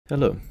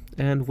Hello,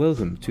 and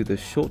welcome to this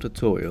short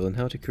tutorial on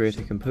how to create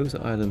a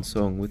Composer Island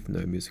song with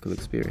no musical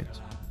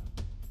experience.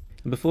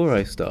 And before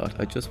I start,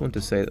 I just want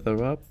to say that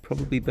there are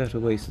probably better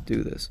ways to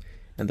do this,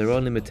 and there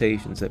are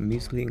limitations that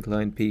musically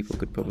inclined people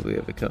could probably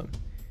overcome.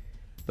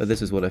 But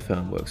this is what I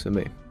found works for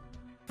me.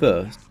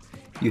 First,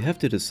 you have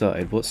to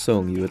decide what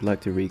song you would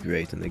like to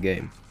recreate in the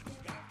game.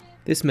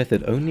 This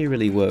method only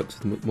really works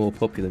with more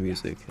popular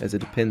music, as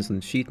it depends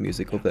on sheet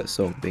music of that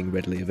song being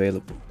readily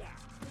available.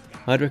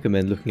 I'd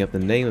recommend looking up the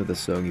name of the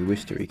song you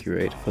wish to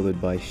recreate, followed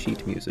by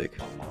sheet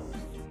music.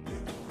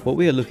 What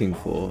we are looking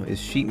for is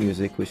sheet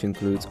music which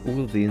includes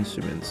all of the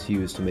instruments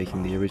used to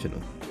making the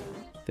original.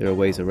 There are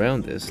ways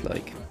around this,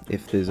 like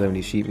if there's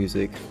only sheet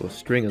music for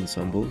string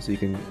ensembles, you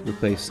can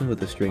replace some of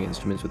the string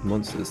instruments with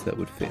monsters that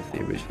would fit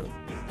the original.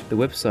 The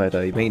website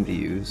I mainly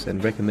use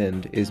and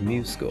recommend is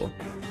MuseScore,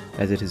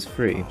 as it is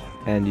free,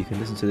 and you can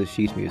listen to the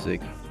sheet music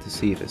to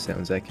see if it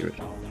sounds accurate.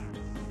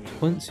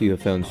 Once you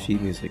have found sheet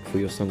music for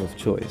your song of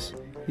choice,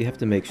 you have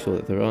to make sure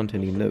that there aren't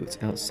any notes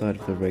outside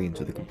of the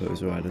range of the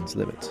Composer Island's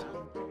limits.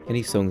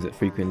 Any songs that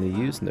frequently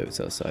use notes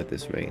outside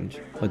this range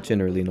are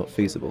generally not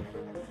feasible.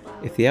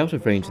 If the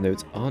out-of-range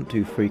notes aren't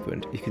too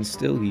frequent, you can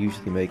still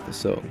usually make the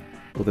song,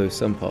 although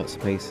some parts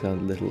may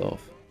sound a little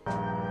off.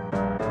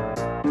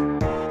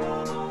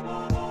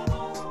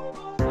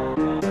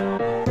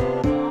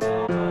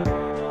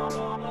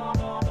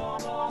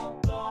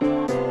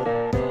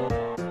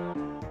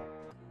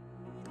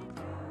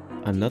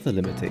 Another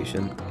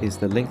limitation is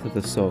the length of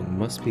the song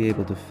must be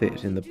able to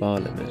fit in the bar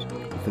limit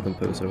of the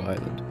Composer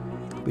Island,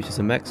 which is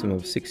a maximum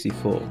of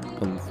 64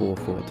 on the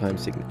 4/4 time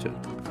signature.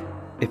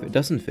 If it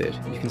doesn't fit,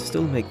 you can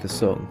still make the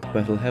song,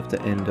 but it'll have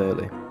to end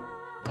early.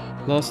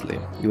 Lastly,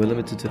 you are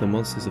limited to the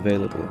monsters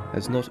available,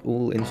 as not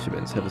all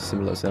instruments have a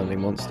similar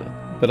sounding monster,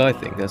 but I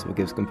think that's what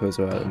gives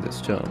Composer Island its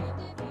charm.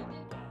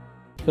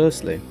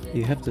 Firstly,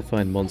 you have to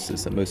find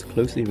monsters that most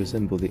closely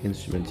resemble the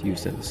instrument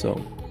used in the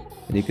song.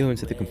 When you go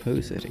into the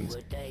compose settings,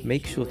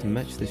 make sure to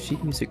match the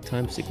sheet music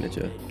time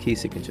signature, key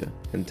signature,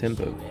 and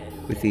tempo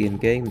with the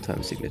in-game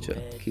time signature,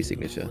 key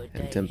signature,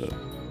 and tempo.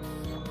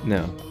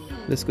 Now,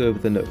 let's go over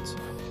the notes.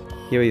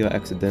 Here are your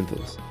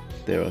accidentals.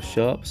 There are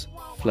sharps,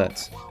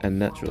 flats, and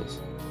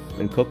naturals.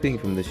 When copying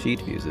from the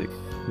sheet music,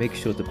 make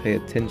sure to pay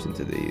attention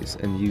to these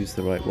and use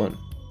the right one.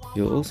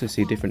 You'll also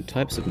see different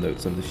types of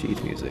notes on the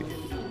sheet music.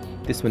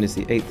 This one is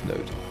the 8th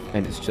note,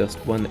 and it's just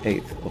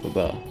 1/8 of a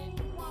bar.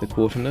 The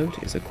quarter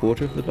note is a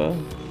quarter of the bar,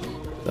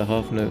 the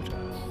half note,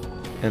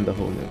 and the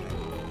whole note.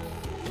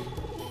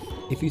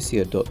 If you see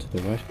a dot to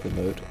the right of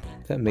the note,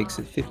 that makes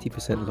it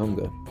 50%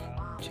 longer,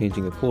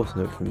 changing a quarter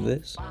note from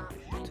this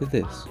to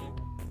this.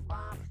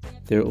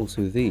 There are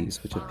also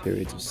these, which are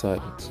periods of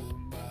silence.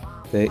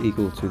 They're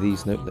equal to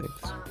these note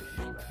lengths.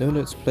 No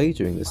notes play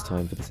during this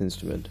time for this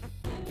instrument.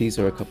 These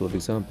are a couple of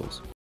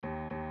examples.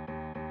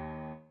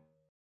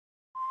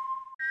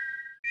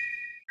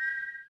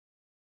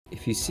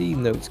 If you see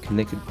notes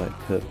connected by a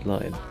curved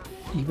line,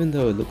 even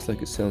though it looks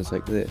like it sounds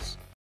like this,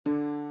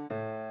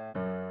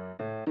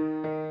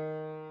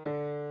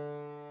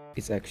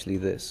 it's actually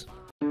this.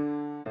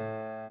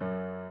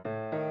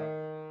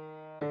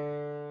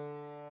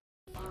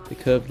 The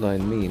curved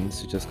line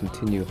means to just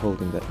continue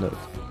holding that note.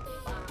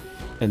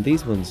 And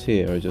these ones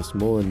here are just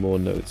more and more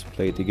notes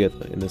played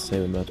together in the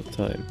same amount of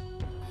time.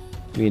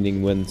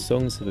 Meaning when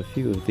songs have a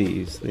few of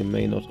these, they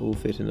may not all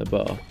fit in a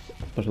bar,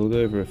 but I'll go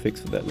over a fix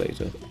for that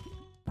later.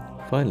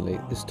 Finally,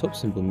 this top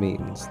symbol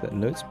means that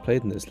notes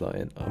played in this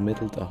line are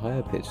middle to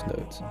higher pitched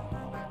notes,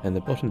 and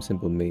the bottom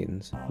symbol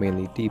means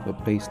mainly deeper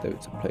bass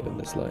notes are played on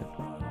this line.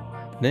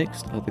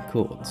 Next are the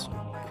chords.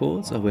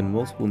 Chords are when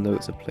multiple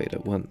notes are played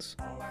at once.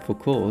 For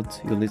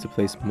chords, you'll need to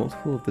place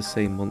multiple of the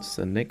same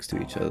monster next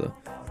to each other,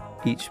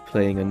 each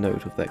playing a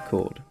note of that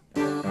chord.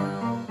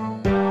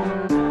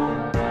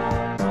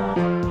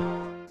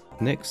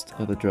 Next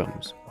are the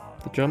drums.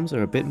 The drums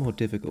are a bit more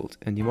difficult,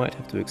 and you might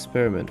have to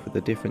experiment with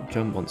the different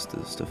drum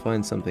monsters to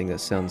find something that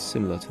sounds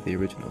similar to the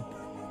original.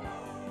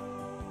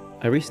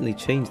 I recently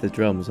changed the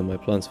drums on my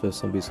Plants vs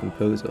Zombies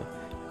composer,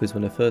 because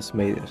when I first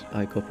made it,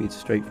 I copied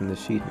straight from the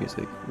sheet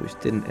music, which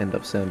didn't end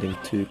up sounding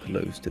too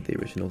close to the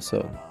original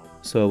song.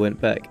 So I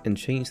went back and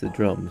changed the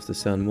drums to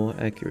sound more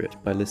accurate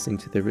by listening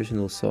to the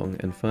original song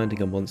and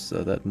finding a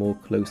monster that more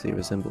closely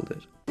resembled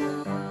it.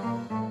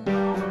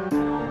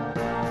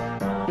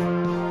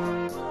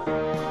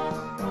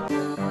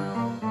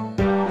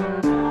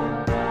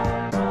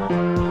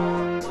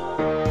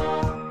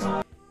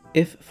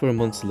 If, for a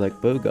monster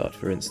like Bogart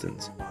for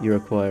instance, you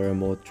require a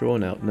more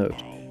drawn-out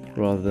note,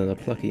 rather than a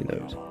plucky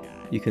note,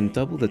 you can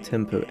double the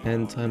tempo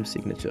and time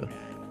signature,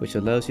 which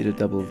allows you to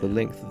double the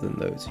length of the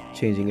note,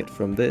 changing it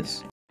from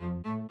this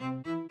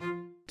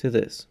to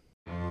this.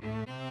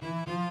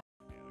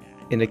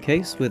 In a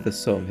case where the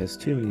song has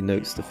too many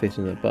notes to fit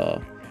in a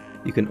bar,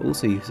 you can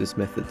also use this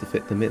method to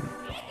fit them in,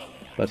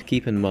 but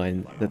keep in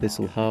mind that this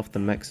will halve the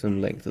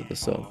maximum length of the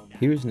song.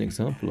 Here is an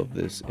example of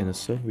this in a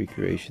song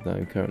recreation that I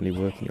am currently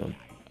working on.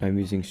 I'm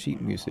using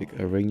sheet music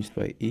arranged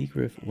by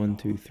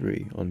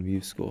eGriff123 on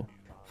MuseScore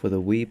for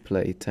the We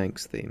Play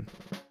Tanks theme.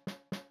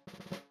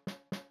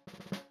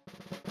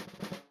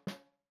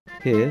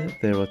 Here,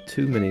 there are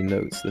too many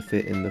notes that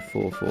fit in the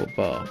 4/4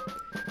 bar,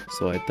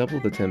 so I double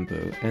the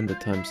tempo and the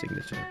time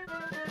signature.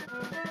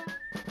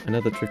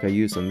 Another trick I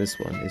use on this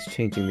one is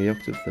changing the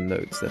octave of the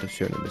notes that are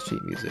shown in the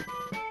sheet music.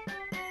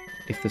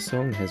 If the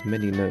song has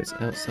many notes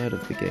outside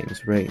of the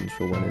game's range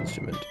for one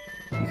instrument,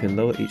 you can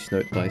lower each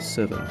note by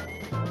 7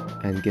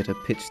 and get a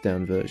pitched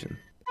down version.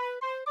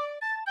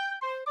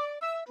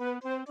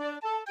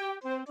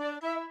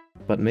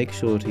 But make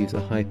sure to use a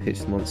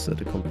high-pitched monster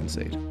to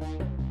compensate.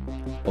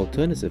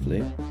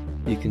 Alternatively,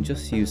 you can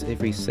just use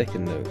every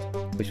second note,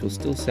 which will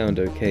still sound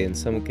okay in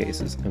some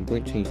cases and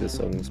won't change the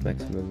song's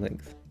maximum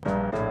length.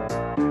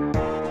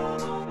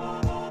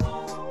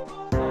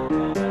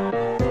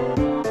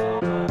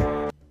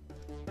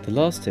 The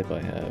last tip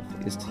I have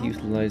is to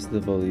utilize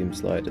the volume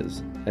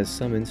sliders, as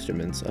some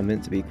instruments are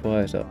meant to be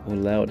quieter or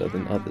louder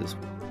than others.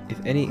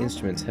 If any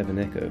instruments have an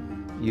echo,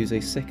 use a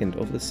second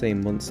of the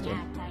same monster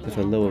with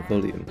a lower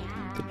volume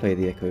to play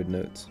the echoed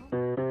notes.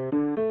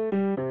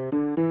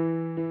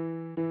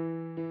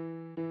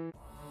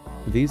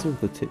 These are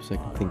the tips I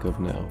can think of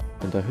now,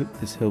 and I hope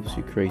this helps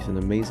you create an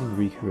amazing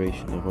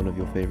recreation of one of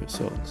your favourite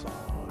songs.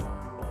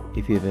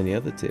 If you have any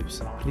other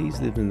tips,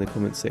 please leave them in the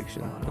comments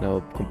section and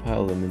I'll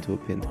compile them into a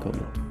pinned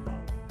comment.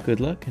 Good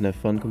luck and have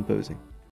fun composing.